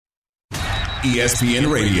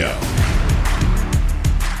ESPN Radio.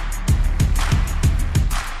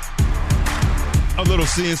 A little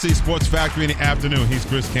CNC Sports Factory in the afternoon. He's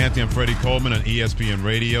Chris Canty and Freddie Coleman on ESPN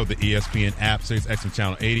Radio, the ESPN app, 6X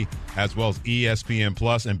Channel 80, as well as ESPN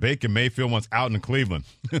Plus. And Baker Mayfield wants out in Cleveland.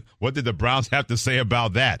 What did the Browns have to say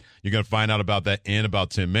about that? You're going to find out about that in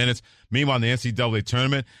about 10 minutes. Meanwhile, in the NCAA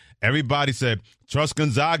tournament, everybody said, trust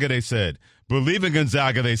Gonzaga, they said. Believe in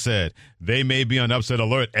Gonzaga, they said. They may be on upset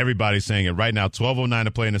alert. Everybody's saying it right now. 12:09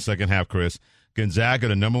 to play in the second half, Chris. Gonzaga,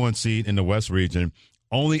 the number one seed in the West region,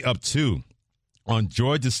 only up 2 on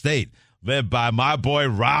Georgia State, led by my boy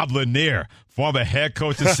Rob Lanier, former head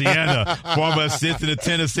coach of Siena, former assistant of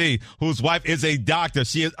Tennessee, whose wife is a doctor.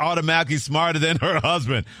 She is automatically smarter than her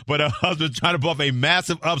husband, but her husband trying to pull off a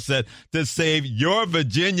massive upset to save your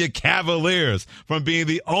Virginia Cavaliers from being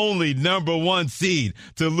the only number one seed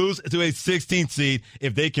to lose to a 16th seed.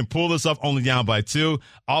 If they can pull this off only down by 2,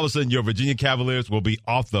 all of a sudden your Virginia Cavaliers will be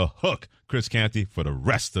off the hook, Chris Canty, for the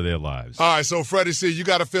rest of their lives. All right, so Freddie C., you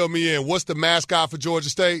got to fill me in. What's the mascot for Georgia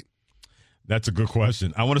State? That's a good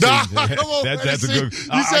question. I want to say come on, that's a good.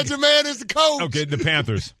 You said your man is the coach. Okay, the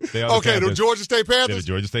Panthers. The Georgia State Panthers. Yeah, the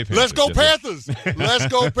Georgia State Panthers. Let's go Panthers. Let's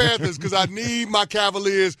go Panthers, because I need my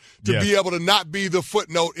Cavaliers to be able to not be the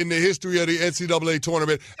footnote in the history of the NCAA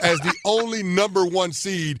tournament as the only number one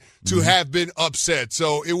seed to have been upset.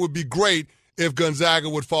 So it would be great if Gonzaga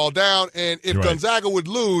would fall down, and if Gonzaga would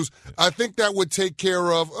lose, I think that would take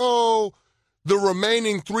care of the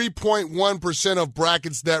remaining 3.1% of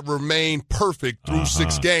brackets that remain perfect through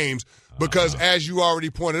 6 games, because as you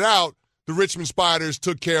already pointed out, the Richmond Spiders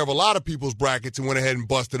took care of a lot of people's brackets and went ahead and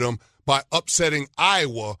busted them by upsetting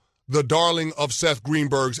Iowa, the darling of Seth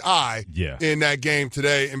Greenberg's eye, in that game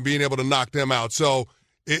today, and being able to knock them out. So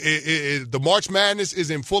the March Madness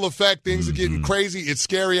is in full effect. Things are getting crazy. It's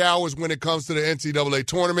scary hours when it comes to the NCAA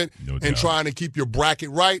tournament and trying to keep your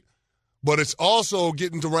bracket right. But it's also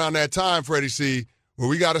getting to around that time, Freddie C., where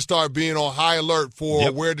we got to start being on high alert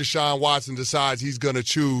for where Deshaun Watson decides he's going to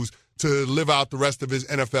choose to live out the rest of his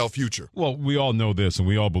NFL future. Well, we all know this, and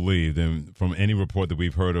we all believed, and from any report that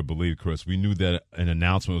we've heard or believed, Chris, we knew that an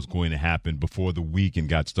announcement was going to happen before the weekend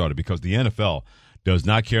got started, because the NFL does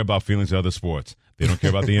not care about feelings of other sports. They don't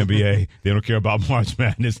care about the NBA. They don't care about March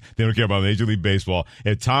Madness. They don't care about Major League Baseball.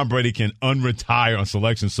 If Tom Brady can unretire on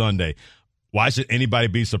Selection Sunday, why should anybody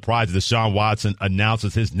be surprised if Deshaun Watson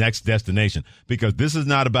announces his next destination? Because this is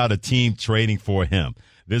not about a team trading for him.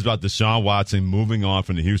 This is about Deshaun Watson moving on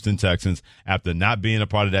from the Houston Texans after not being a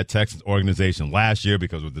part of that Texans organization last year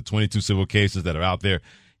because of the 22 civil cases that are out there.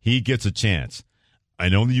 He gets a chance.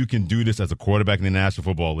 And only you can do this as a quarterback in the National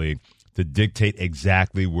Football League, to dictate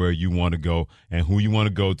exactly where you want to go and who you want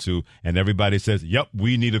to go to. And everybody says, yep,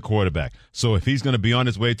 we need a quarterback. So if he's going to be on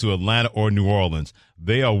his way to Atlanta or New Orleans,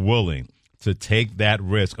 they are willing to take that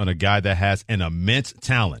risk on a guy that has an immense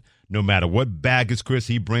talent. No matter what baggage, Chris,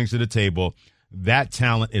 he brings to the table, that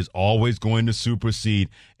talent is always going to supersede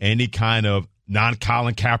any kind of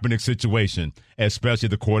non-Colin Kaepernick situation, especially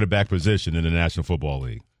the quarterback position in the National Football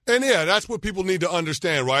League. And, that's what people need to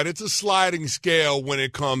understand, right? It's a sliding scale when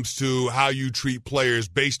it comes to how you treat players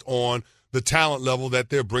based on the talent level that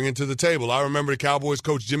they're bringing to the table. I remember the Cowboys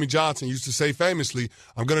coach Jimmy Johnson used to say famously,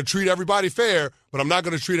 I'm going to treat everybody fair, but I'm not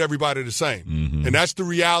going to treat everybody the same. And that's the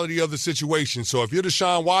reality of the situation. So if you're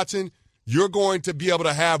Deshaun Watson, you're going to be able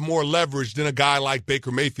to have more leverage than a guy like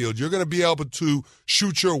Baker Mayfield. You're going to be able to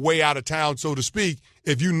shoot your way out of town, so to speak,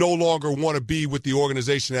 if you no longer want to be with the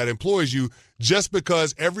organization that employs you, just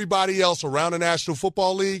because everybody else around the National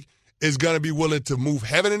Football League is going to be willing to move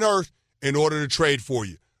heaven and earth in order to trade for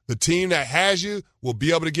you. The team that has you will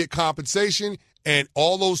be able to get compensation, and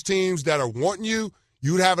all those teams that are wanting you,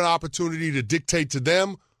 you'd have an opportunity to dictate to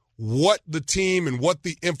them what the team and what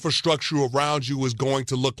the infrastructure around you is going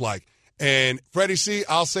to look like. And Freddie C.,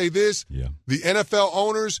 I'll say this, the NFL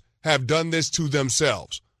owners have done this to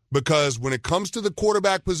themselves, because when it comes to the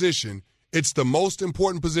quarterback position, it's the most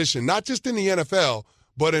important position, not just in the NFL,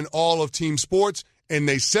 but in all of team sports. And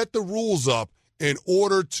they set the rules up in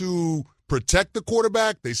order to protect the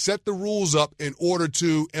quarterback. They set the rules up in order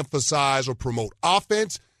to emphasize or promote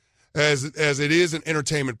offense as it is an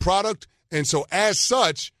entertainment product. And so as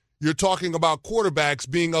such, you're talking about quarterbacks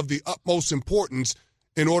being of the utmost importance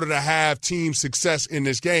in order to have team success in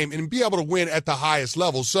this game and be able to win at the highest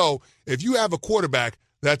level. So if you have a quarterback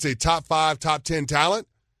that's a top 5, top 10 talent,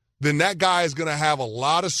 then that guy is going to have a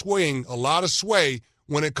lot of sway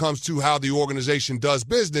when it comes to how the organization does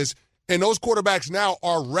business. And those quarterbacks now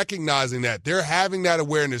are recognizing that. They're having that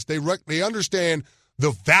awareness. They understand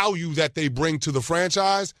the value that they bring to the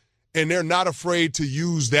franchise, and they're not afraid to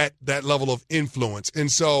use that level of influence.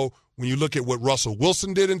 And so when you look at what Russell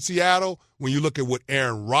Wilson did in Seattle, when you look at what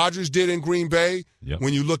Aaron Rodgers did in Green Bay,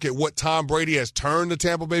 when you look at what Tom Brady has turned the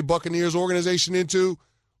Tampa Bay Buccaneers organization into,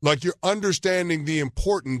 like you're understanding the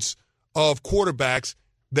importance of quarterbacks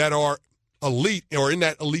that are elite or in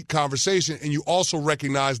that elite conversation, and you also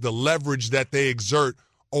recognize the leverage that they exert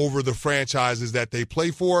over the franchises that they play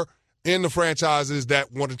for and the franchises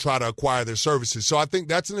that want to try to acquire their services. So I think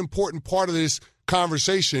that's an important part of this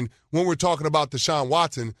conversation when we're talking about Deshaun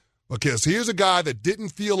Watson, because here's a guy that didn't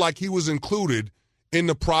feel like he was included in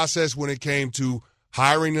the process when it came to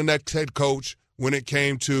hiring the next head coach, when it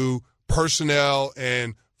came to personnel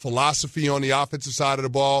and philosophy on the offensive side of the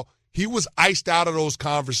ball. He was iced out of those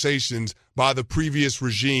conversations by the previous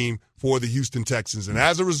regime for the Houston Texans. And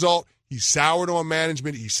as a result, he soured on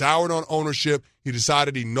management. He soured on ownership. He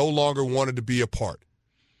decided he no longer wanted to be a part.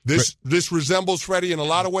 This resembles, Freddie, in a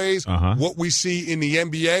lot of ways, what we see in the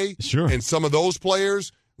NBA and some of those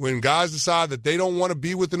players. When guys decide that they don't want to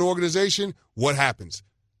be with an organization, what happens?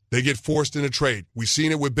 They get forced in a trade. We've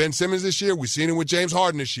seen it with Ben Simmons this year. We've seen it with James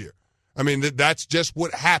Harden this year. I mean, that's just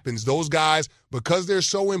what happens. Those guys, because they're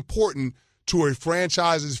so important to a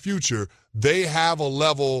franchise's future, they have a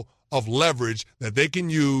level of leverage that they can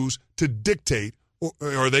use to dictate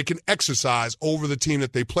or they can exercise over the team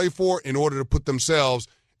that they play for in order to put themselves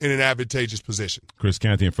in an advantageous position. Chris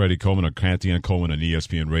Canty and Freddie Coleman are Canty and Coleman on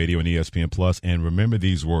ESPN Radio and ESPN Plus. And remember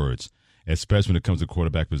these words, especially when it comes to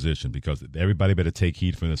quarterback position, because everybody better take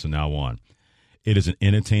heed from this from now on. It is an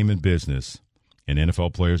entertainment business, and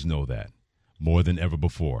NFL players know that more than ever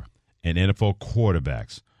before. And NFL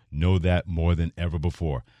quarterbacks know that more than ever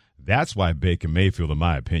before. That's why Baker Mayfield, in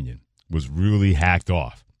my opinion, was really hacked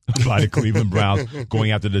off by the Cleveland Browns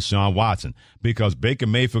going after Deshaun Watson, because Baker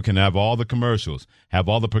Mayfield can have all the commercials, have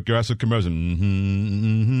all the progressive commercials.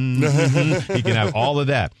 He can have all of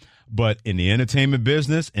that. But in the entertainment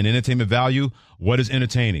business and entertainment value, what is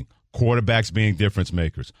entertaining? Quarterbacks being difference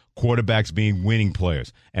makers, quarterbacks being winning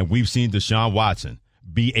players. And we've seen Deshaun Watson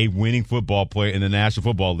be a winning football player in the National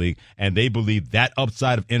Football League, and they believe that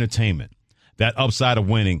upside of entertainment, that upside of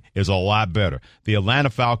winning is a lot better. The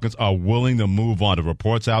Atlanta Falcons are willing to move on. The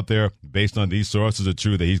reports out there, based on these sources, are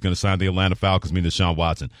true that he's going to sign the Atlanta Falcons, meaning Deshaun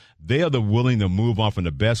Watson. They are willing to move on from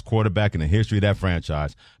the best quarterback in the history of that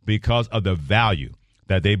franchise because of the value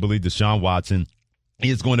that they believe Deshaun Watson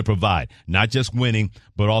is going to provide. Not just winning,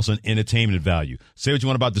 but also an entertainment value. Say what you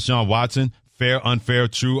want about Deshaun Watson, fair, unfair,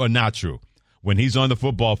 true, or not true. When he's on the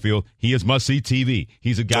football field, he is must-see TV.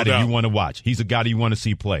 He's a guy that you want to watch. He's a guy that you want to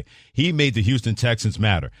see play. He made the Houston Texans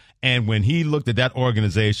matter. And when he looked at that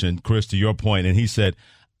organization, Chris, to your point, and he said,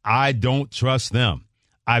 I don't trust them.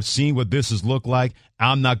 I've seen what this has looked like.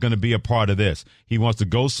 I'm not going to be a part of this. He wants to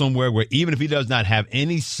go somewhere where even if he does not have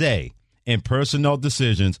any say in personnel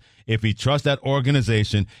decisions, if he trusts that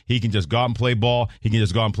organization, he can just go out and play ball. He can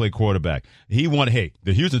just go out and play quarterback. He wanted, hey,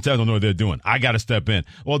 the Houston Texans don't know what they're doing. I got to step in.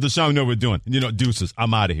 Well, Deshaun, we know what we're doing. Deuces,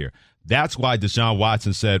 I'm out of here. That's why Deshaun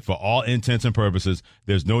Watson said, for all intents and purposes,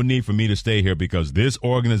 there's no need for me to stay here because this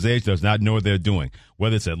organization does not know what they're doing.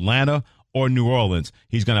 Whether it's Atlanta or New Orleans,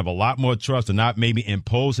 he's going to have a lot more trust and not maybe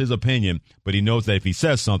impose his opinion, but he knows that if he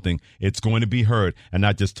says something, it's going to be heard and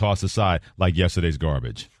not just tossed aside like yesterday's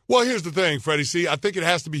garbage. Well, here's the thing, Freddie. See, I think it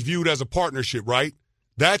has to be viewed as a partnership, right?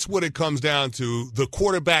 That's what it comes down to, the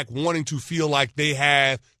quarterback wanting to feel like they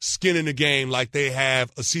have skin in the game, like they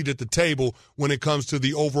have a seat at the table when it comes to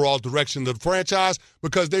the overall direction of the franchise,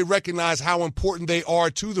 because they recognize how important they are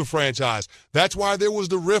to the franchise. That's why there was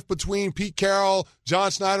the rift between Pete Carroll,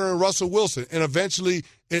 John Schneider, and Russell Wilson, and eventually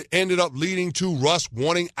it ended up leading to Russ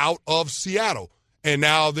wanting out of Seattle. And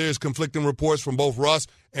now there's conflicting reports from both Russ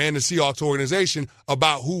and the Seahawks organization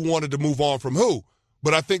about who wanted to move on from who.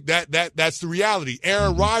 But I think that's the reality.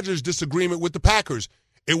 Aaron Rodgers' disagreement with the Packers,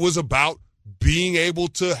 it was about being able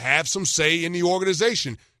to have some say in the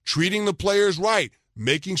organization, treating the players right,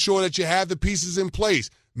 making sure that you have the pieces in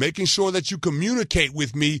place, making sure that you communicate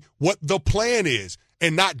with me what the plan is,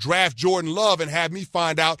 and not draft Jordan Love and have me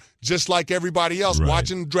find out just like everybody else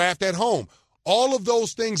watching the draft at home. All of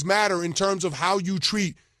those things matter in terms of how you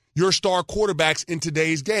treat your star quarterbacks in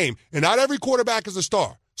today's game. And not every quarterback is a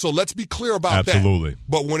star. So let's be clear about that. Absolutely.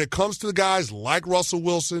 But when it comes to the guys like Russell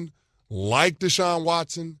Wilson, like Deshaun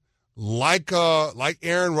Watson, like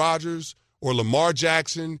Aaron Rodgers or Lamar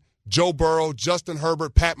Jackson, Joe Burrow, Justin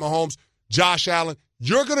Herbert, Pat Mahomes, Josh Allen,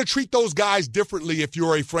 you're going to treat those guys differently if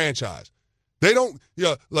you're a franchise. They don't,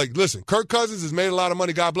 listen, Kirk Cousins has made a lot of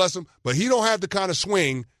money, God bless him, but he don't have the kind of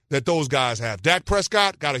swing that those guys have. Dak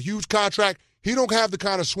Prescott got a huge contract. He don't have the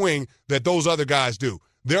kind of swing that those other guys do.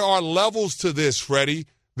 There are levels to this, Freddie.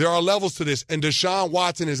 There are levels to this, and Deshaun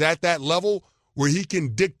Watson is at that level where he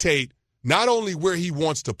can dictate not only where he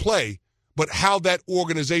wants to play, but how that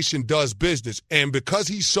organization does business. And because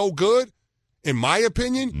he's so good, in my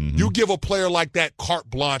opinion, you give a player like that carte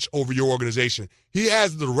blanche over your organization. He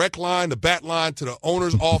has the direct line, the bat line to the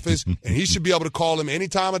owner's office, and he should be able to call him any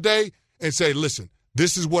time of day and say, listen,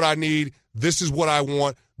 this is what I need, this is what I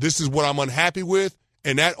want, this is what I'm unhappy with,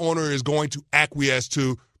 and that owner is going to acquiesce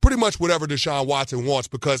to pretty much whatever Deshaun Watson wants,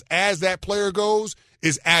 because as that player goes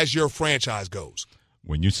is as your franchise goes.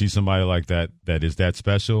 When you see somebody like that that is that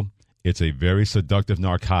special, it's a very seductive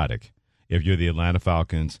narcotic if you're the Atlanta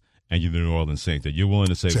Falcons and you're the New Orleans Saints, that you're willing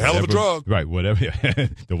to say it's a hell of a drug. Right, whatever.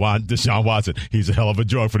 Deshaun Watson, he's a hell of a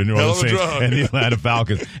drug for the New Orleans Saints and the Atlanta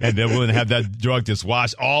Falcons, and they're willing to have that drug just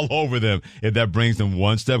wash all over them if that brings them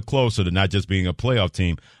one step closer to not just being a playoff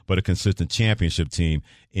team, but a consistent championship team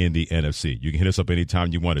in the NFC. You can hit us up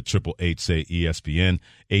anytime you want at 888-SAY-ESPN,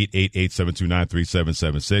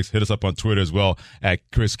 888-729-3776. Hit us up on Twitter as well at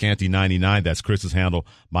Chris Canty 99. That's Chris's handle.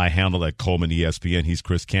 My handle at Coleman ESPN. He's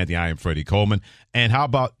Chris Canty. I am Freddie Coleman. And how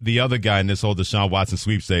about the other guy in this whole Deshaun Watson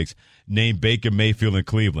sweepstakes named Baker Mayfield in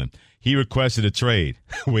Cleveland? He requested a trade.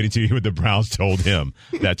 Waiting to hear what the Browns told him.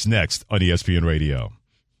 That's next on ESPN Radio.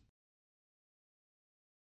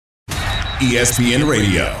 ESPN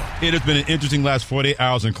Radio. It has been an interesting last 48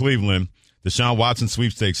 hours in Cleveland. Deshaun Watson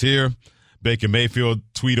sweepstakes here. Baker Mayfield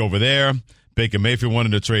tweet over there. Baker Mayfield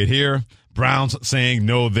wanted to trade here. Browns saying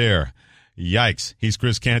no there. Yikes. He's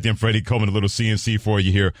Chris Canty and Freddie Coleman, a little CNC for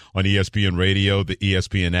you here on ESPN Radio, the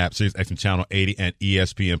ESPN app, Sirius XM Channel 80, and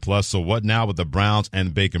ESPN Plus. So what now with the Browns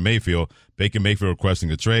and Baker Mayfield? Baker Mayfield requesting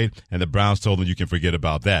a trade, and the Browns told him you can forget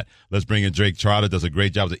about that. Let's bring in Jake Trotter, does a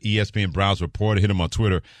great job as an ESPN Browns reporter. Hit him on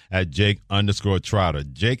Twitter at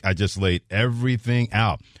Jake_Trotter. Jake, I just laid everything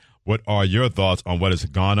out. What are your thoughts on what has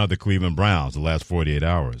gone on the Cleveland Browns the last 48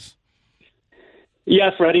 hours? Yeah,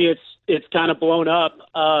 Freddie, it's kind of blown up.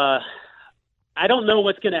 I don't know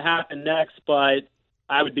what's going to happen next, but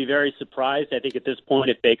I would be very surprised, I think, at this point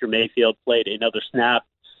if Baker Mayfield played another snap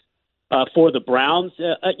for the Browns.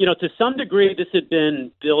 To some degree, this had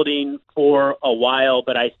been building for a while,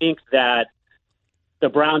 but I think that the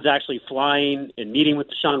Browns actually flying and meeting with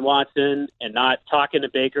Deshaun Watson and not talking to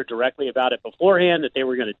Baker directly about it beforehand, that they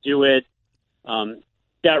were going to do it,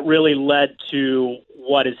 that really led to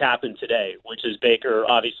what has happened today, which is Baker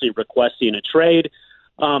obviously requesting a trade.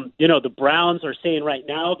 The Browns are saying right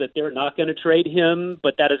now that they're not going to trade him,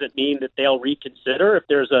 but that doesn't mean that they'll reconsider if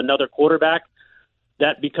there's another quarterback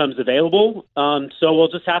that becomes available. So we'll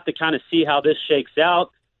just have to kind of see how this shakes out.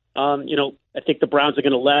 I think the Browns are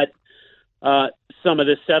going to let some of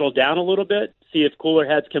this settle down a little bit, see if cooler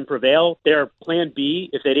heads can prevail. Their plan B,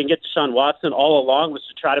 if they didn't get Deshaun Watson all along, was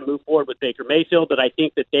to try to move forward with Baker Mayfield, but I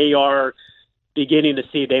think that they are beginning to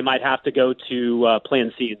see they might have to go to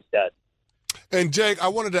plan C instead. And, Jake, I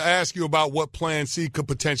wanted to ask you about what plan C could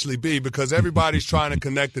potentially be, because everybody's trying to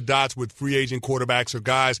connect the dots with free agent quarterbacks or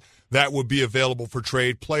guys that would be available for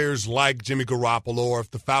trade. Players like Jimmy Garoppolo, or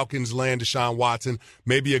if the Falcons land Deshaun Watson,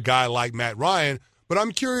 maybe a guy like Matt Ryan. But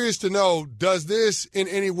I'm curious to know, does this in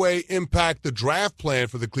any way impact the draft plan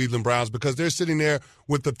for the Cleveland Browns? Because they're sitting there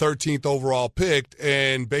with the 13th overall pick,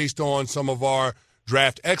 and based on some of our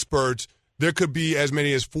draft experts, there could be as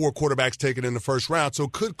many as 4 quarterbacks taken in the first round. So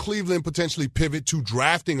could Cleveland potentially pivot to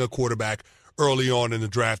drafting a quarterback early on in the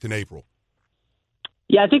draft in April?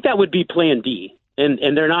 Yeah, I think that would be plan D, and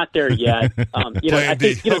they're not there yet. I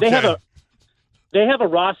think they have a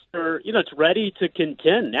roster, it's ready to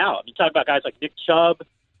contend now. You talk about guys like Nick Chubb,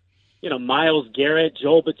 Myles Garrett,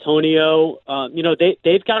 Joel Bitonio.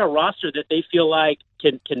 They've got a roster that they feel like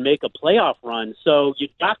can make a playoff run. So you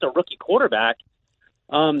draft a rookie quarterback.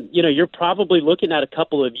 You're probably looking at a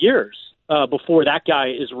couple of years before that guy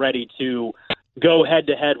is ready to go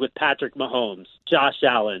head-to-head with Patrick Mahomes, Josh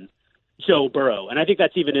Allen, Joe Burrow. And I think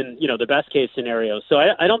that's even in, the best-case scenario. So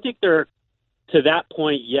I don't think they're to that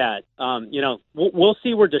point yet. We'll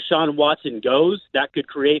see where Deshaun Watson goes. That could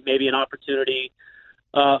create maybe an opportunity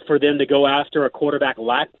for them to go after a quarterback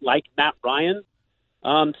like Matt Ryan.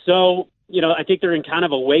 I think they're in kind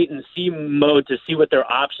of a wait-and-see mode to see what their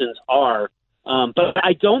options are. But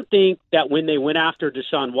I don't think that when they went after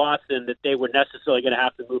Deshaun Watson that they were necessarily going to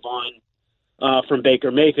have to move on from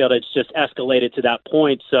Baker Mayfield. It's just escalated to that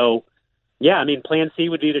point. So, yeah, plan C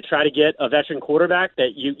would be to try to get a veteran quarterback that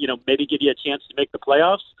maybe give you a chance to make the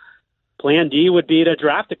playoffs. Plan D would be to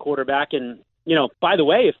draft a quarterback. And, by the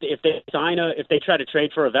way, if they try to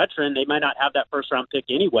trade for a veteran, they might not have that first round pick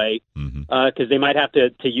anyway, because they might have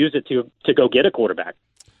to use it to go get a quarterback.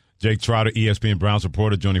 Jake Trotter, ESPN Browns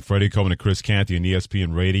reporter, joining Freddie Coleman and Chris Canty on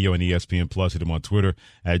ESPN Radio and ESPN Plus. Hit him on Twitter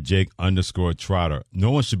at Jake_Trotter.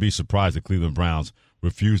 No one should be surprised the Cleveland Browns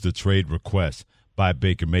refused the trade request by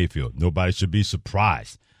Baker Mayfield. Nobody should be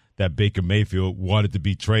surprised that Baker Mayfield wanted to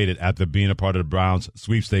be traded after being a part of the Browns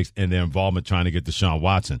sweepstakes and their involvement trying to get Deshaun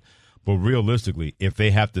Watson. But realistically, if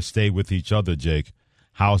they have to stay with each other, Jake,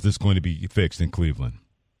 how is this going to be fixed in Cleveland?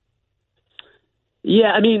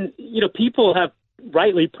 Yeah, I mean, people have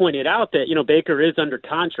rightly pointed out that, Baker is under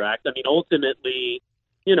contract. I mean, ultimately,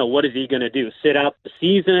 what is he going to do? Sit out the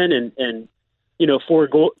season and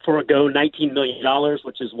forego $19 million,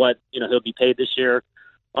 which is what, he'll be paid this year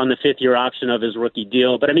on the fifth-year option of his rookie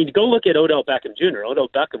deal. But, I mean, go look at Odell Beckham Jr. Odell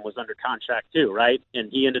Beckham was under contract too, right?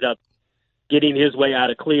 And he ended up getting his way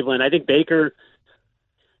out of Cleveland. I think Baker,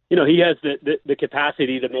 he has the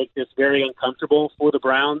capacity to make this very uncomfortable for the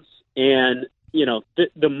Browns. And,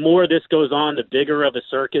 the more this goes on, the bigger of a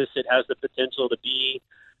circus it has the potential to be,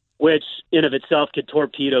 which in of itself could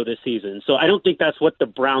torpedo this season. So I don't think that's what the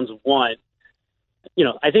Browns want.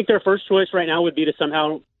 I think their first choice right now would be to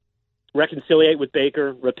somehow reconciliate with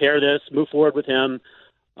Baker, repair this, move forward with him.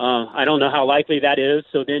 I don't know how likely that is.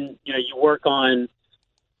 So then, you work on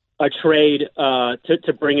a trade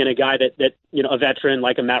to bring in a guy that a veteran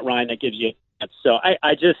like a Matt Ryan that gives you. So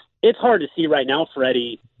I just, it's hard to see right now,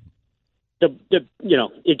 Freddie,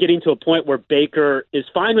 it getting to a point where Baker is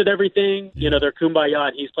fine with everything. They're kumbaya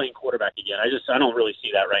and he's playing quarterback again. I don't really see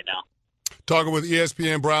that right now. Talking with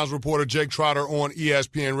ESPN Browns reporter Jake Trotter on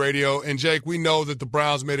ESPN Radio. And, Jake, we know that the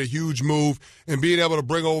Browns made a huge move in being able to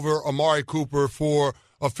bring over Amari Cooper for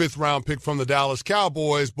a fifth-round pick from the Dallas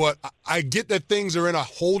Cowboys. But I get that things are in a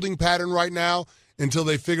holding pattern right now until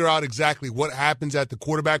they figure out exactly what happens at the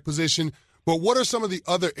quarterback position. But what are some of the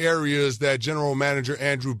other areas that General Manager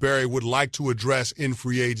Andrew Berry would like to address in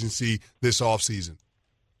free agency this offseason?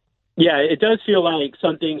 Yeah, it does feel like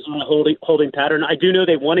something's on a holding pattern. I do know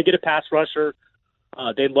they want to get a pass rusher.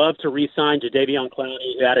 They'd love to re-sign Jadeveon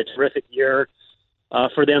Clowney, who had a terrific year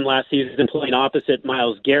for them last season, playing opposite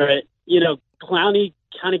Myles Garrett. Clowney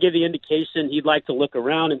kind of gave the indication he'd like to look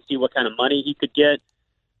around and see what kind of money he could get.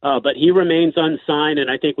 But he remains unsigned, and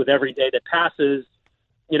I think with every day that passes,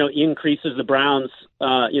 increases the Browns,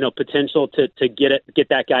 potential to get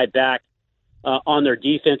that guy back on their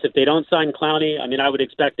defense. If they don't sign Clowney, I mean, I would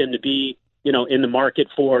expect them to be, in the market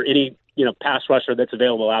for any, pass rusher that's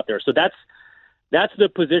available out there. So that's the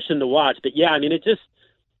position to watch. But yeah, I mean, it just,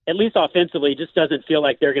 at least offensively, just doesn't feel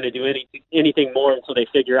like they're going to do anything more until they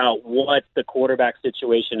figure out what the quarterback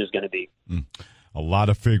situation is going to be. A lot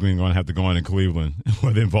of figuring going to have to go on in Cleveland,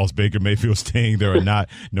 whether it involves Baker Mayfield staying there or not.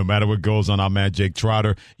 No matter what goes on, our man Jake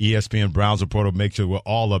Trotter, ESPN Browns reporter. Make sure we're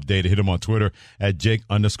all updated. Hit him on Twitter at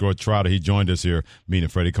Jake_Trotter. He joined us here, me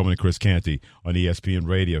and Freddie Coleman and Chris Canty on ESPN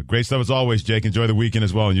Radio. Great stuff as always, Jake. Enjoy the weekend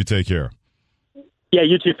as well, and you take care. Yeah,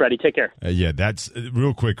 you too, Freddie. Take care. Yeah, that's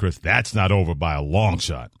real quick, Chris. That's not over by a long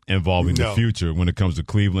shot involving the future when it comes to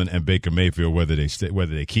Cleveland and Baker Mayfield, whether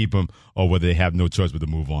they keep him or whether they have no choice but to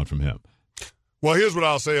move on from him. Well, here's what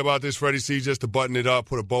I'll say about this, Freddie C., just to button it up,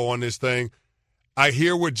 put a bow on this thing. I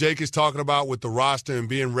hear what Jake is talking about with the roster and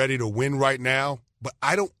being ready to win right now, but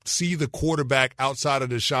I don't see the quarterback outside of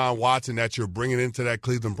Deshaun Watson that you're bringing into that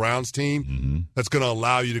Cleveland Browns team that's going to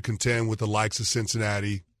allow you to contend with the likes of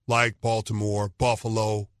Cincinnati, like Baltimore,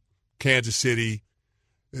 Buffalo, Kansas City,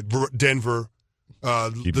 Denver,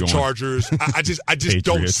 the Chargers. I just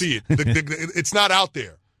don't see it. It's not out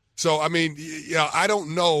there. So, I mean, I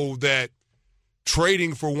don't know that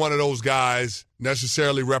trading for one of those guys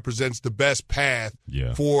necessarily represents the best path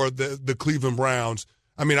for the Cleveland Browns.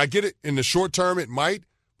 I mean, I get it. In the short term, it might.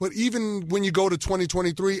 But even when you go to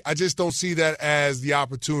 2023, I just don't see that as the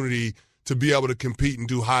opportunity to be able to compete and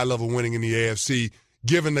do high-level winning in the AFC,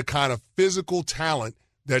 given the kind of physical talent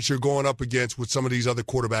that you're going up against with some of these other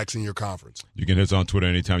quarterbacks in your conference. You can hit us on Twitter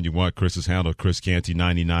anytime you want. Chris's handle, Chris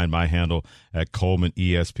Canty99, my handle at Coleman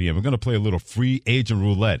ESPN. We're going to play a little free agent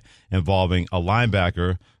roulette involving a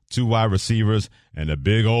linebacker, 2 wide receivers, and a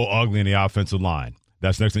big old ugly in the offensive line.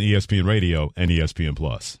 That's next on ESPN Radio and ESPN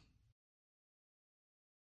Plus.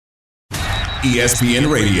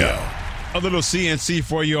 ESPN Radio. A little CNC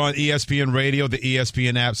for you on ESPN Radio, the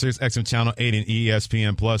ESPN app, Sirius XM Channel 8, and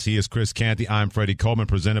ESPN Plus. He is Chris Canty. I'm Freddie Coleman,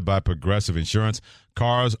 presented by Progressive Insurance.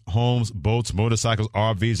 Cars, homes, boats, motorcycles,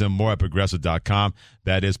 RVs, and more at Progressive.com.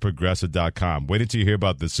 That is Progressive.com. Wait until you hear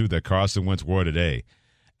about the suit that Carson Wentz wore today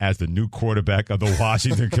as the new quarterback of the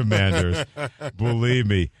Washington Commanders. Believe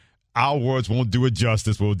me, our words won't do it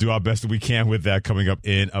justice. We'll do our best that we can with that coming up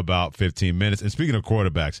in about 15 minutes. And speaking of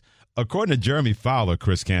quarterbacks, according to Jeremy Fowler,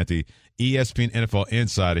 Chris Canty, ESPN NFL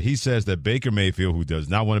Insider. He says that Baker Mayfield, who does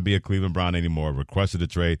not want to be a Cleveland Brown anymore, requested a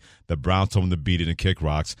trade. The Browns told him to beat it and kick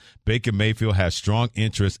rocks. Baker Mayfield has strong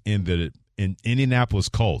interest in Indianapolis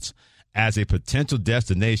Colts as a potential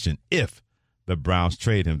destination if the Browns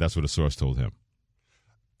trade him. That's what a source told him.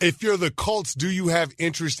 If you're the Colts, do you have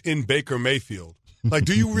interest in Baker Mayfield? Like,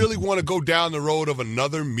 do you really want to go down the road of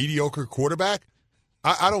another mediocre quarterback?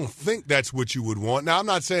 I don't think that's what you would want. Now, I'm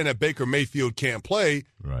not saying that Baker Mayfield can't play,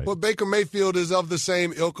 right, but Baker Mayfield is of the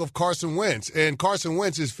same ilk of Carson Wentz, and Carson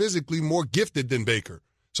Wentz is physically more gifted than Baker.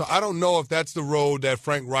 So I don't know if that's the road that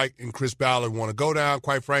Frank Reich and Chris Ballard want to go down,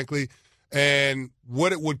 quite frankly, and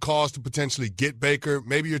what it would cost to potentially get Baker.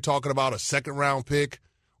 Maybe you're talking about a second-round pick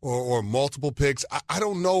or multiple picks. I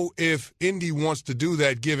don't know if Indy wants to do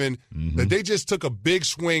that, given that they just took a big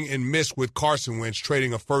swing and miss with Carson Wentz,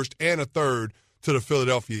 trading a first and a third to the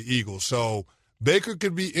Philadelphia Eagles. So Baker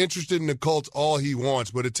could be interested in the Colts all he wants,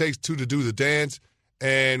 but it takes two to do the dance.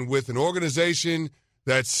 And with an organization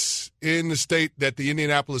that's in the state that the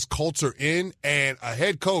Indianapolis Colts are in, and a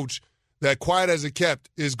head coach that, quiet as it kept,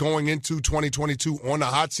 is going into 2022 on the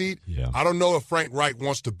hot seat, I don't know if Frank Reich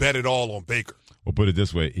wants to bet it all on Baker. Well, put it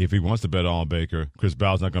this way. If he wants to bet on Baker, Chris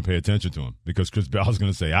Ballard's not going to pay attention to him because Chris Ballard's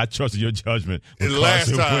going to say, I trusted your judgment.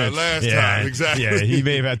 Last time, exactly. Yeah, he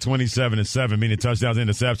may have had 27-7, meaning touchdowns and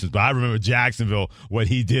interceptions, but I remember Jacksonville, what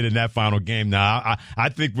he did in that final game. Now, I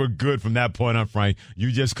think we're good from that point on, Frank.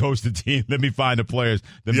 You just coach the team. Let me find the players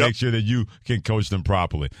to make sure that you can coach them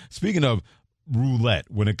properly. Speaking of roulette,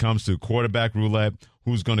 when it comes to quarterback roulette,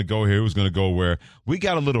 who's going to go here, who's going to go where, we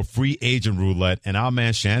got a little free agent roulette, and our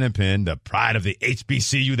man Shannon Penn, the pride of the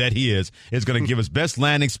HBCU that he is going to give us best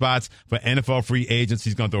landing spots for NFL free agents.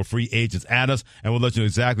 He's going to throw free agents at us, and we'll let you know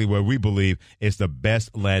exactly where we believe is the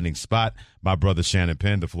best landing spot. My brother Shannon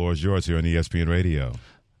Penn, the floor is yours here on ESPN Radio.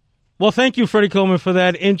 Well, thank you, Freddie Coleman, for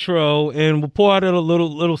that intro, and we'll pour out a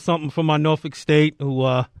little something from my Norfolk State, who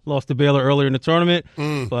lost to Baylor earlier in the tournament.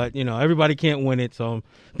 But, you know, everybody can't win it, so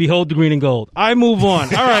behold the green and gold. I move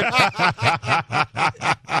on. All right.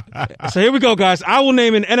 So here we go, guys. I will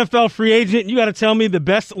name an NFL free agent. You got to tell me the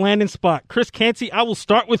best landing spot. Chris Canty, I will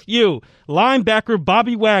start with you. Linebacker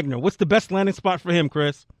Bobby Wagner. What's the best landing spot for him,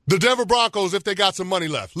 Chris? The Denver Broncos, if they got some money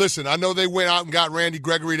left. Listen, I know they went out and got Randy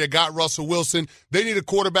Gregory. They got Russell Wilson. They need a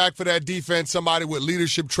quarterback for that defense, somebody with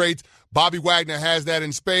leadership traits. Bobby Wagner has that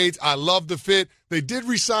in spades. I love the fit. They did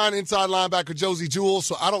re-sign inside linebacker Josie Jewell,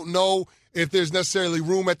 so I don't know if there's necessarily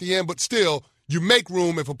room at the end, but still, you make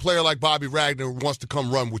room if a player like Bobby Wagner wants to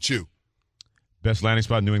come run with you. Best landing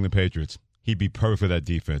spot, New England Patriots. He'd be perfect for that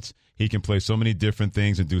defense. He can play so many different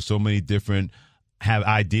things and do so many different have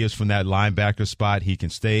ideas from that linebacker spot. He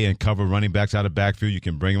can stay and cover running backs out of backfield. You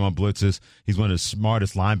can bring him on blitzes. He's one of the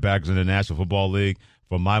smartest linebackers in the National Football League.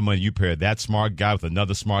 For my money, you pair that smart guy with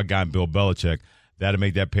another smart guy in Bill Belichick, that'll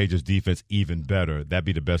make that Patriots defense even better. That'd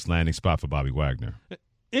be the best landing spot for Bobby Wagner.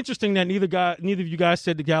 Interesting that neither of you guys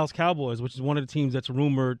said the Dallas Cowboys, which is one of the teams that's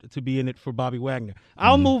rumored to be in it for Bobby Wagner.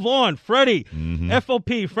 I'll move on. Freddie,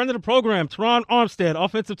 FOP, friend of the program, Teron Armstead,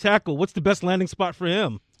 offensive tackle. What's the best landing spot for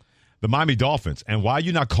him? The Miami Dolphins. And why are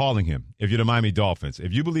you not calling him if you're the Miami Dolphins?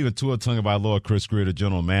 If you believe in Tua Tagovailoa, Chris Greer, the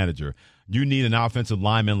general manager, you need an offensive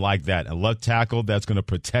lineman like that, a left tackle that's going to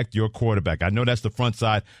protect your quarterback. I know that's the front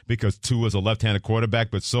side because Tua is a left-handed quarterback,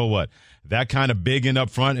 but so what? That kind of big end up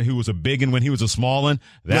front, who was a big end when he was a small end,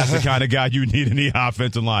 that's the kind of guy you need in the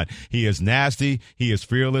offensive line. He is nasty. He is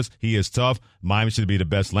fearless. He is tough. Miami should be the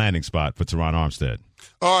best landing spot for Teron Armstead.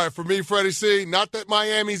 All right, for me, Freddie C., not that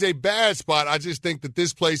Miami's a bad spot. I just think that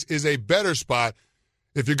this place is a better spot.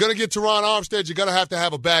 If you're going to get Teron Armstead, you're going to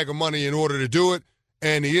have a bag of money in order to do it.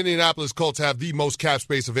 And the Indianapolis Colts have the most cap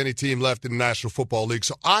space of any team left in the National Football League.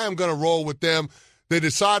 So I am going to roll with them. They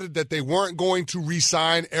decided that they weren't going to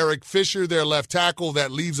re-sign Eric Fisher, their left tackle. That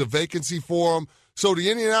leaves a vacancy for them. So the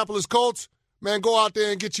Indianapolis Colts, man, go out there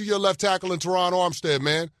and get you your left tackle in Teron Armstead,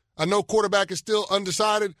 man. I know quarterback is still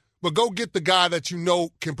undecided, but go get the guy that you know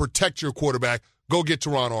can protect your quarterback. Go get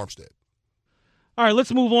Teron Armstead. All right,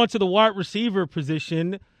 let's move on to the wide receiver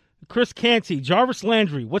position. Chris Canty, Jarvis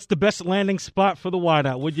Landry, what's the best landing spot for the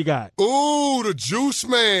wideout? What you got? Ooh, the juice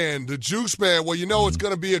man. The juice man. Well, you know it's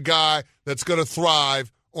going to be a guy that's going to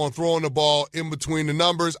thrive on throwing the ball in between the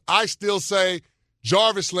numbers. I still say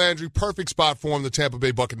Jarvis Landry, perfect spot for him, the Tampa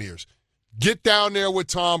Bay Buccaneers. Get down there with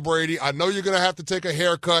Tom Brady. I know you're going to have to take a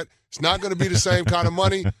haircut. It's not going to be the same kind of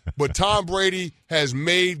money, but Tom Brady has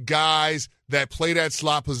made guys that play that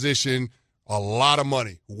slot position a lot of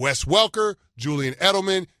money. Wes Welker, Julian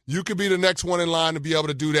Edelman, you could be the next one in line to be able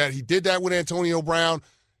to do that. He did that with Antonio Brown.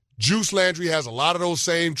 Juice Landry has a lot of those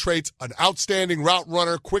same traits, an outstanding route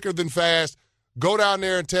runner, quicker than fast, Go down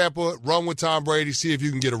there in Tampa, run with Tom Brady, see if you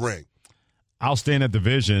can get a ring. I'll stay in that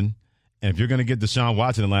division. And if you're going to get Deshaun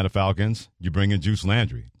Watson, Atlanta Falcons, you bring in Juice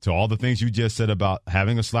Landry. To all the things you just said about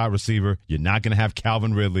having a slot receiver, you're not going to have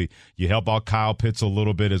Calvin Ridley. You help out Kyle Pitts a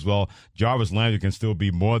little bit as well. Jarvis Landry can still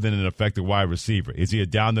be more than an effective wide receiver. Is he a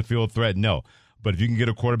down-the-field threat? No. But if you can get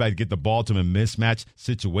a quarterback to get the ball to him in mismatch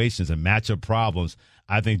situations and matchup problems,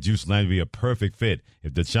 I think Juice Landry would be a perfect fit.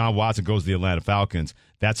 If Deshaun Watson goes to the Atlanta Falcons,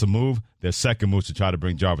 that's a move. Their second move to try to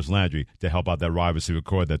bring Jarvis Landry to help out that wide receiver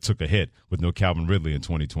core that took a hit with no Calvin Ridley in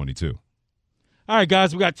 2022. All right,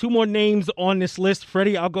 guys, we got 2 more names on this list.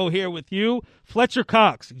 Freddie, I'll go here with you. Fletcher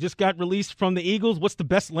Cox just got released from the Eagles. What's the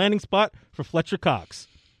best landing spot for Fletcher Cox?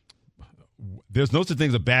 There's no such thing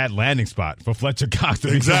as a bad landing spot for Fletcher Cox,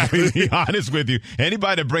 to be completely honest with you.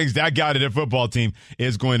 Anybody that brings that guy to their football team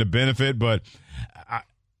is going to benefit, but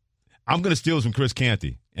I'm going to steal this from Chris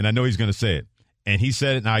Canty, and I know he's going to say it. And he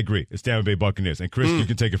said it, and I agree. It's Tampa Bay Buccaneers. And, Chris, you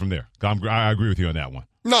can take it from there. I agree with you on that one.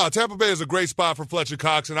 No, Tampa Bay is a great spot for Fletcher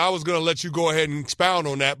Cox, and I was going to let you go ahead and expound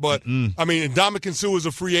on that. But, I mean, Ndamukong Suh is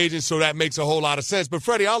a free agent, so that makes a whole lot of sense. But,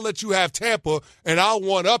 Freddie, I'll let you have Tampa, and I'll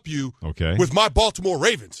one-up you with my Baltimore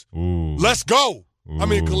Ravens. Ooh. Let's go. Ooh. I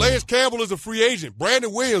mean, Calais Campbell is a free agent.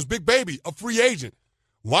 Brandon Williams, big baby, a free agent.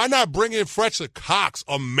 Why not bring in Fletcher Cox,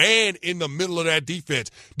 a man in the middle of that defense?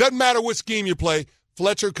 Doesn't matter what scheme you play.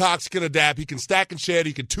 Fletcher Cox can adapt. He can stack and shed.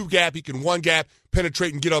 He can 2-gap. He can 1-gap,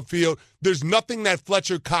 penetrate and get upfield. There's nothing that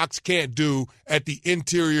Fletcher Cox can't do at the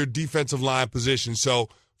interior defensive line position. So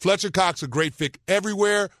Fletcher Cox a great fit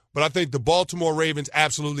everywhere, but I think the Baltimore Ravens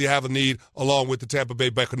absolutely have a need along with the Tampa Bay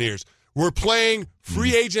Buccaneers. We're playing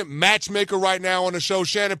free agent matchmaker right now on the show.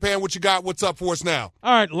 Shannon Pan, what you got? What's up for us now?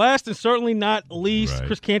 All right, last and certainly not least,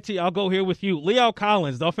 Chris Canty, I'll go here with you. Leo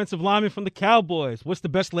Collins, the offensive lineman from the Cowboys. What's the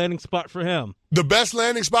best landing spot for him? The best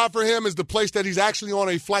landing spot for him is the place that he's actually on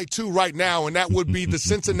a flight to right now, and that would be the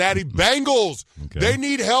Cincinnati Bengals. Okay. They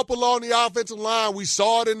need help along the offensive line. We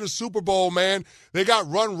saw it in the Super Bowl, man. They got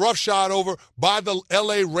run roughshod over by the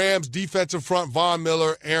L.A. Rams defensive front, Von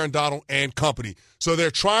Miller, Aaron Donald, and company. So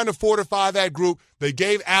they're trying to fortify that group. They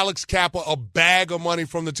gave Alex Kappa a bag of money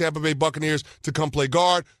from the Tampa Bay Buccaneers to come play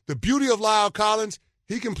guard. The beauty of Lyle Collins,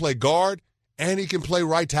 he can play guard and he can play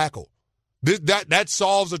right tackle. That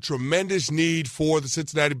solves a tremendous need for the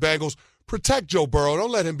Cincinnati Bengals. Protect Joe Burrow.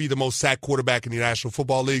 Don't let him be the most sacked quarterback in the National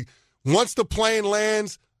Football League. Once the plane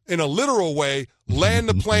lands, in a literal way, land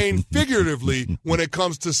the plane figuratively when it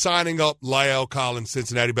comes to signing up Lyle Collins,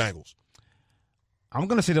 Cincinnati Bengals. I'm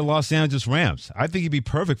going to say the Los Angeles Rams. I think he'd be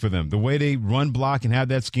perfect for them. The way they run block and have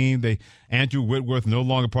that scheme. Andrew Whitworth, no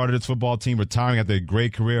longer part of this football team, retiring after a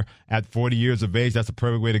great career at 40 years of age. That's a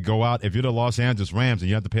perfect way to go out. If you're the Los Angeles Rams and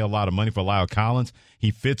you have to pay a lot of money for Lyle Collins,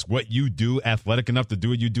 he fits what you do, athletic enough to do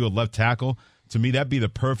what you do at left tackle. To me, that'd be the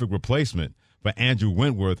perfect replacement for Andrew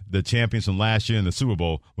Whitworth, the champions from last year in the Super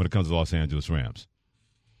Bowl when it comes to the Los Angeles Rams.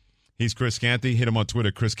 He's Chris Canty. Hit him on Twitter,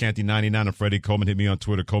 Chris Canty99, and Freddie Coleman. Hit me on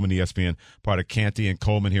Twitter, Coleman ESPN, part of Canty and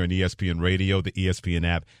Coleman here on ESPN Radio, the ESPN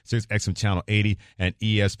app, SiriusXM Channel 80, and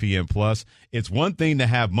ESPN Plus. It's one thing to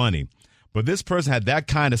have money, but this person had that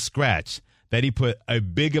kind of scratch that he put a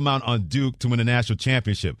big amount on Duke to win a national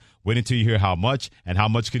championship. Wait until you hear how much, and how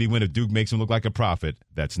much could he win if Duke makes him look like a prophet.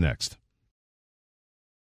 That's next.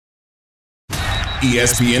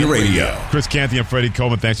 ESPN Radio. Chris Canty and Freddie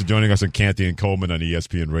Coleman, thanks for joining us on Canty and Coleman on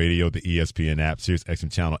ESPN Radio, the ESPN app,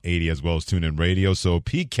 SiriusXM Channel 80, as well as TuneIn Radio. So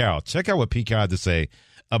Pete Carroll, check out what Pete Carroll had to say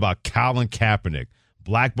about Colin Kaepernick,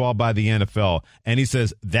 blackballed by the NFL, and he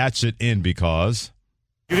says that should end because...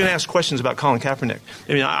 You're going to ask questions about Colin Kaepernick.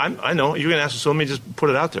 I mean, I know you're going to ask, so let me just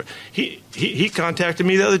put it out there. He contacted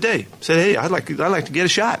me the other day, said, "Hey, I'd like to get a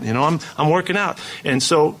shot. You know, I'm working out," and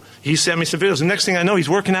so he sent me some videos. The next thing I know, he's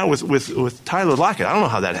working out with Tyler Lockett. I don't know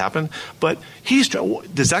how that happened, but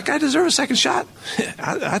does that guy deserve a second shot?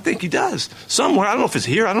 I think he does. Somewhere. I don't know if it's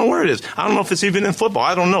here. I don't know where it is. I don't know if it's even in football.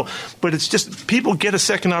 I don't know. But it's just people get a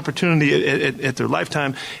second opportunity at their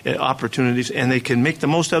lifetime opportunities, and they can make the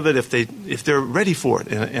most of it if they're ready for it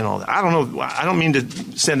and all that. I don't know. I don't mean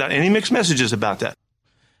to send out any mixed messages about that.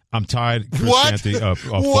 I'm tired, Chris Canty, of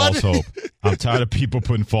false hope. I'm tired of people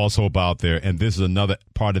putting false hope out there, and this is another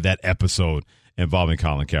part of that episode involving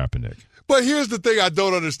Colin Kaepernick. But here's the thing I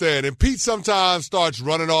don't understand. And Pete sometimes starts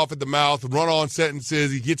running off at the mouth, run-on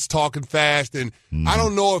sentences. He gets talking fast, and I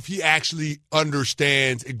don't know if he actually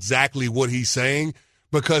understands exactly what he's saying,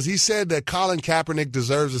 because he said that Colin Kaepernick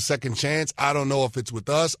deserves a second chance. I don't know if it's with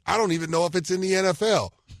us. I don't even know if it's in the NFL.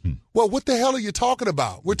 Well, what the hell are you talking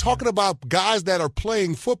about? We're talking about guys that are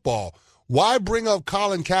playing football. Why bring up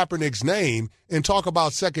Colin Kaepernick's name and talk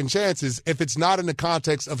about second chances if it's not in the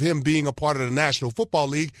context of him being a part of the National Football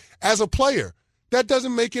League as a player? That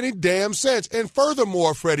doesn't make any damn sense. And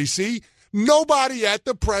furthermore, Freddie C., nobody at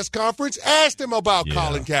the press conference asked him about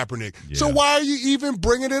Colin Kaepernick. Yeah. So why are you even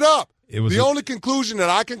bringing it up? The only conclusion that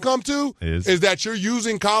I can come to is that you're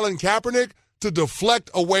using Colin Kaepernick to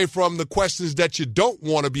deflect away from the questions that you don't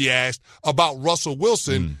want to be asked about Russell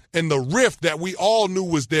Wilson and the rift that we all knew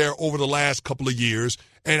was there over the last couple of years,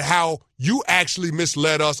 and how you actually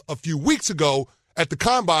misled us a few weeks ago at the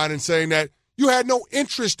Combine in saying that you had no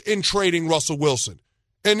interest in trading Russell Wilson.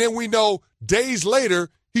 And then we know days later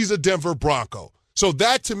he's a Denver Bronco. So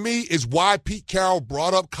that, to me, is why Pete Carroll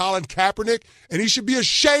brought up Colin Kaepernick, and he should be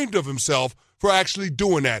ashamed of himself for actually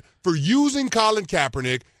doing that, for using Colin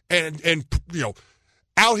Kaepernick and you know,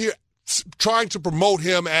 out here trying to promote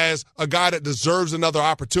him as a guy that deserves another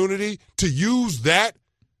opportunity, to use that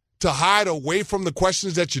to hide away from the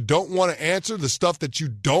questions that you don't want to answer, the stuff that you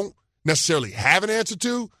don't necessarily have an answer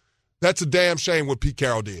to. That's a damn shame what Pete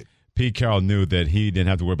Carroll did. Pete Carroll knew that he didn't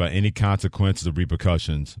have to worry about any consequences or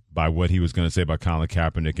repercussions by what he was going to say about Colin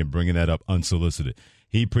Kaepernick and bringing that up unsolicited.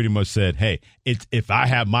 He pretty much said, hey, if I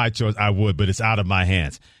had my choice, I would, but it's out of my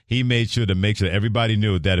hands. He made sure to make sure everybody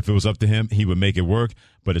knew that if it was up to him, he would make it work,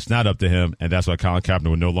 but it's not up to him, and that's why Colin Kaepernick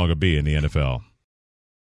would no longer be in the NFL.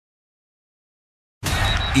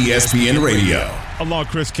 ESPN Radio. Along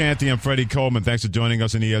Chris Canty and Freddie Coleman, thanks for joining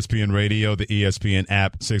us on ESPN Radio, the ESPN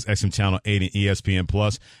app, 6XM Channel 8 and ESPN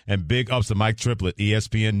Plus. And big ups to Mike Triplett,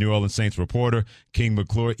 ESPN New Orleans Saints reporter, King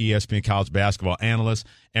McClure, ESPN college basketball analyst,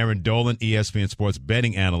 Aaron Dolan, ESPN sports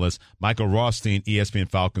betting analyst, Michael Rothstein, ESPN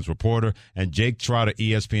Falcons reporter, and Jake Trotter,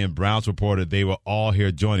 ESPN Browns reporter. They were all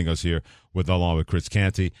here joining us here along with Chris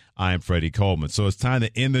Canty. I am Freddie Coleman. So it's time to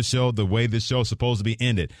end the show the way this show is supposed to be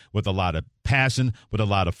ended, with a lot of passion, with a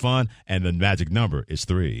lot of fun, and the magic number is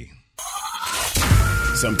 3.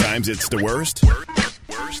 Sometimes it's the worst.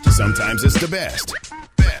 Sometimes it's the best.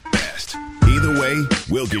 Either way,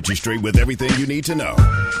 we'll get you straight with everything you need to know.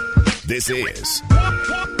 This is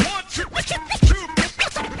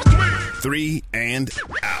 3 and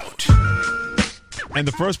Out. And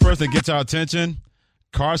the first person that gets our attention,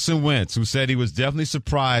 Carson Wentz, who said he was definitely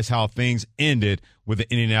surprised how things ended with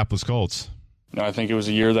the Indianapolis Colts. No, I think it was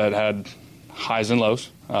a year that had highs and lows,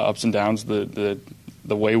 ups and downs. The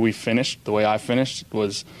way we finished, the way I finished,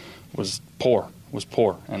 was poor.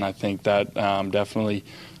 And I think that definitely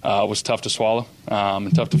was tough to swallow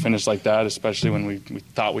and tough to finish like that, especially when we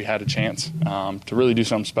thought we had a chance to really do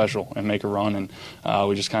something special and make a run, and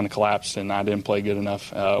we just kind of collapsed, and I didn't play good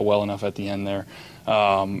enough, well enough at the end there.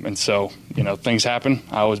 And so, things happen.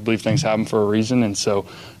 I always believe things happen for a reason. And so,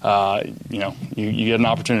 you get an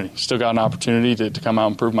opportunity. Still got an opportunity to come out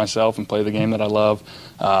and prove myself and play the game that I love.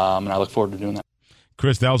 And I look forward to doing that.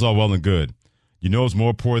 Chris, that was all well and good. You know what's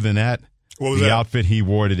more poor than that? What was that? Outfit he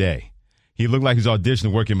wore today. He looked like he's auditioning to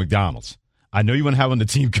work at McDonald's. I know you want to have on the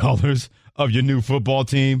team colors of your new football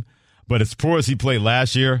team, but as poor as he played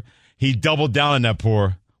last year, he doubled down on that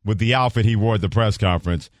poor with the outfit he wore at the press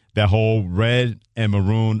conference, that whole red and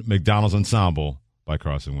maroon McDonald's ensemble by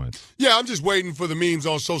Carson Wentz. Yeah, I'm just waiting for the memes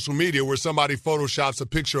on social media where somebody photoshops a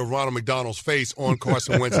picture of Ronald McDonald's face on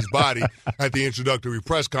Carson Wentz's body at the introductory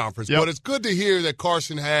press conference. Yep. But it's good to hear that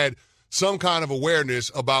Carson had some kind of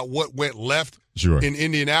awareness about what went left in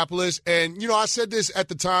Indianapolis. And, I said this at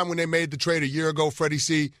the time when they made the trade a year ago, Freddie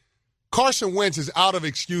C. Carson Wentz is out of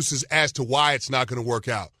excuses as to why it's not going to work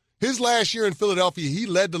out. His last year in Philadelphia, he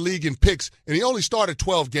led the league in picks, and he only started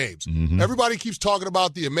 12 games. Mm-hmm. Everybody keeps talking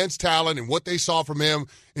about the immense talent and what they saw from him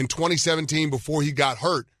in 2017 before he got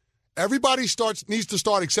hurt. Everybody needs to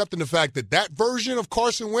start accepting the fact that version of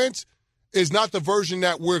Carson Wentz is not the version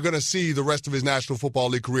that we're going to see the rest of his National Football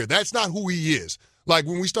League career. That's not who he is. Like,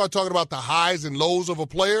 when we start talking about the highs and lows of a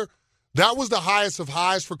player, that was the highest of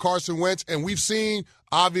highs for Carson Wentz, and we've seen,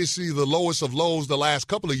 obviously, the lowest of lows the last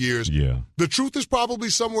couple of years. Yeah. The truth is probably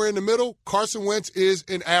somewhere in the middle. Carson Wentz is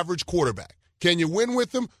an average quarterback. Can you win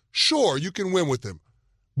with him? Sure, you can win with him.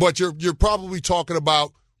 But you're probably talking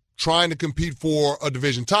about trying to compete for a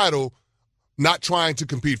division title, not trying to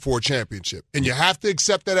compete for a championship. And you have to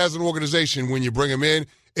accept that as an organization when you bring him in.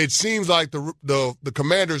 It seems like the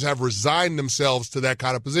Commanders have resigned themselves to that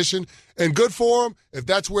kind of position. And good for them if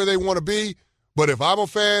that's where they want to be. But if I'm a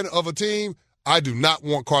fan of a team, I do not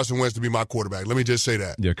want Carson Wentz to be my quarterback. Let me just say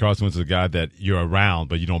that. Yeah, Carson Wentz is a guy that you're around,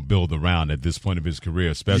 but you don't build around at this point of his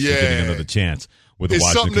career, especially getting another chance with the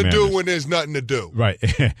Washington Commanders. It's something to do when there's nothing to do. Right.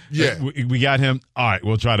 Yeah. We got him. All right,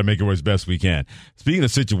 we'll try to make it work as best we can. Speaking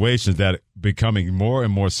of situations that are becoming more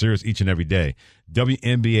and more serious each and every day,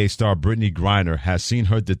 WNBA star Brittany Griner has seen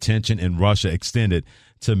her detention in Russia extended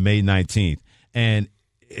to May 19th. And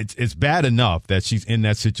it's bad enough that she's in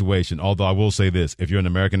that situation. Although I will say this, if you're an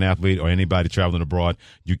American athlete or anybody traveling abroad,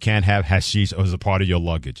 you can't have hashish as a part of your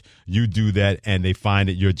luggage. You do that and they find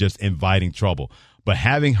that you're just inviting trouble. But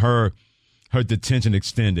having her detention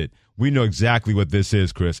extended, we know exactly what this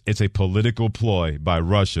is, Chris. It's a political ploy by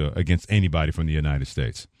Russia against anybody from the United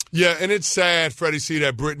States. Yeah, and it's sad, Freddie C.,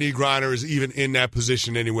 that Brittany Griner is even in that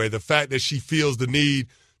position anyway. The fact that she feels the need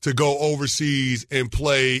to go overseas and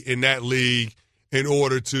play in that league in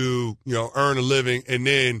order to, earn a living and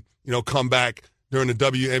then, come back during the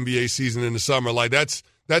WNBA season in the summer. Like, that's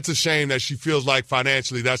a shame that she feels like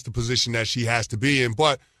financially that's the position that she has to be in.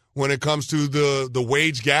 But when it comes to the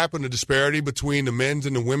wage gap and the disparity between the men's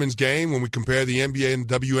and the women's game, when we compare the NBA and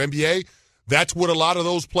the WNBA, that's what a lot of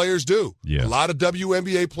those players do. Yeah. A lot of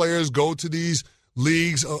WNBA players go to these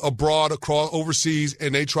leagues abroad, across overseas,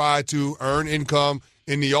 and they try to earn income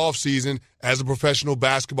in the offseason as a professional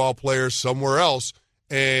basketball player somewhere else.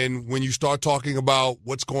 And when you start talking about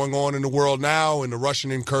what's going on in the world now and the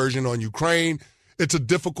Russian incursion on Ukraine, it's a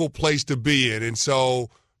difficult place to be in. And so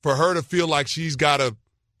for her to feel like she's got to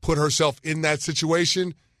put herself in that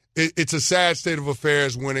situation, it's a sad state of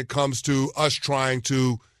affairs when it comes to us trying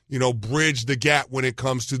to bridge the gap when it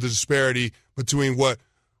comes to the disparity between what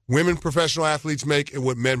women professional athletes make and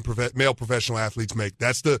what male professional athletes make.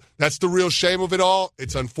 That's the real shame of it all.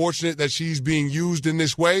 It's unfortunate that she's being used in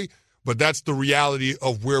this way, but that's the reality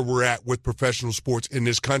of where we're at with professional sports in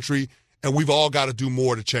this country, and we've all got to do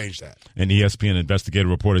more to change that. An ESPN investigative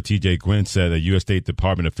reporter, T.J. Quinn, said a U.S. State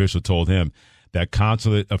Department official told him that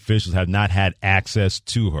consulate officials have not had access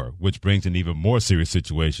to her, which brings an even more serious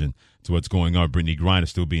situation to what's going on. Brittany Griner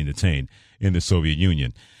still being detained in the Soviet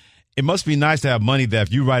Union. It must be nice to have money that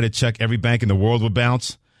if you write a check, every bank in the world will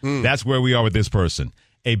bounce. That's where we are with this person.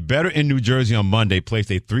 A bettor in New Jersey on Monday placed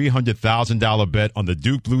a $300,000 bet on the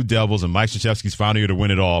Duke Blue Devils and Mike Krzyzewski's final year to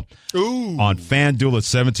win it all on FanDuel at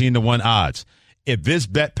 17-1 odds. If this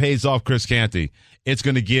bet pays off, Chris Canty, it's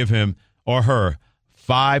going to give him or her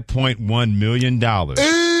 $5.1 million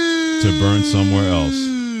to burn somewhere else.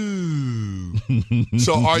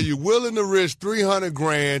 So are you willing to risk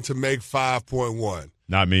 $300,000 to make 5.1?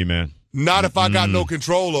 Not me, man. Not if I got no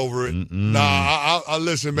control over it. Nah, I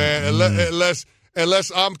listen, man.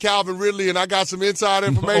 Unless I'm Calvin Ridley and I got some inside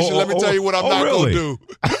information, let me tell you what I'm not going to do.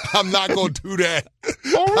 I'm not going to do that.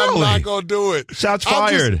 I'm not going to do it. Shots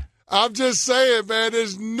fired. I'm just saying, man,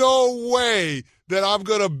 there's no way that I'm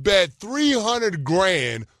going to bet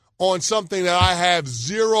 $300,000 on something that I have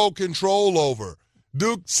zero control over.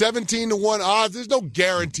 Duke, 17-1 odds. There's no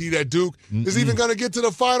guarantee that Duke is even going to get to the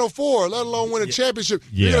Final Four, let alone win a championship.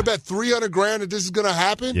 You're going to bet $300,000 that this is going to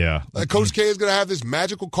happen? Yeah. Like Coach K is going to have this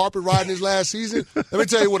magical carpet ride in his last season? Let me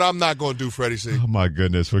tell you what I'm not going to do, Freddie C. Oh, my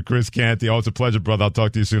goodness. For Chris Canty, always a pleasure, brother. I'll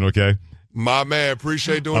talk to you soon, okay? My man,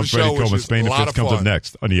 appreciate doing I'm the Freddie show. Coleman. Spain the Fifth comes up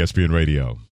next on ESPN Radio.